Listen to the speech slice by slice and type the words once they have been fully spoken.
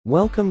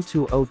Welcome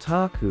to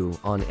Otaku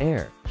On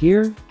Air.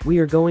 Here, we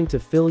are going to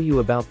fill you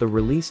about the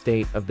release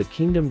date of the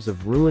Kingdoms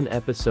of Ruin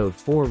Episode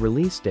 4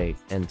 release date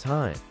and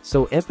time.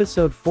 So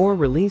Episode 4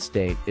 release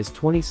date is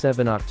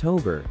 27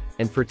 October,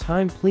 and for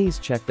time please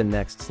check the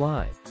next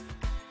slide.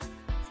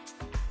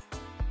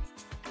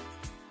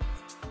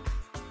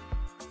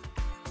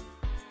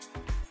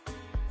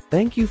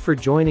 Thank you for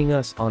joining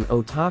us on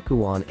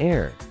Otaku On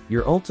Air,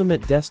 your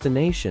ultimate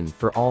destination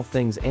for all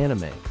things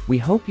anime. We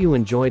hope you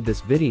enjoyed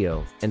this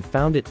video and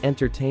found it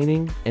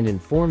entertaining and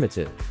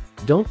informative.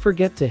 Don't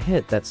forget to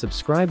hit that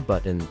subscribe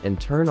button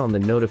and turn on the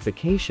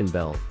notification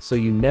bell so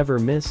you never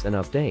miss an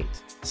update.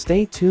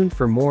 Stay tuned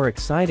for more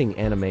exciting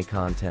anime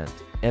content,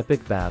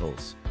 epic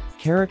battles,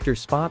 character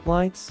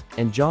spotlights,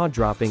 and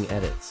jaw-dropping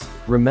edits.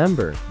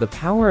 Remember, the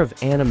power of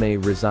anime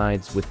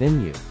resides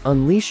within you.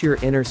 Unleash your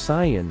inner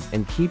Saiyan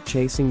and keep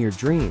chasing your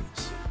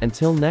dreams.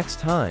 Until next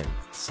time,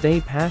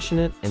 stay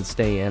passionate and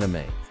stay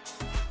anime.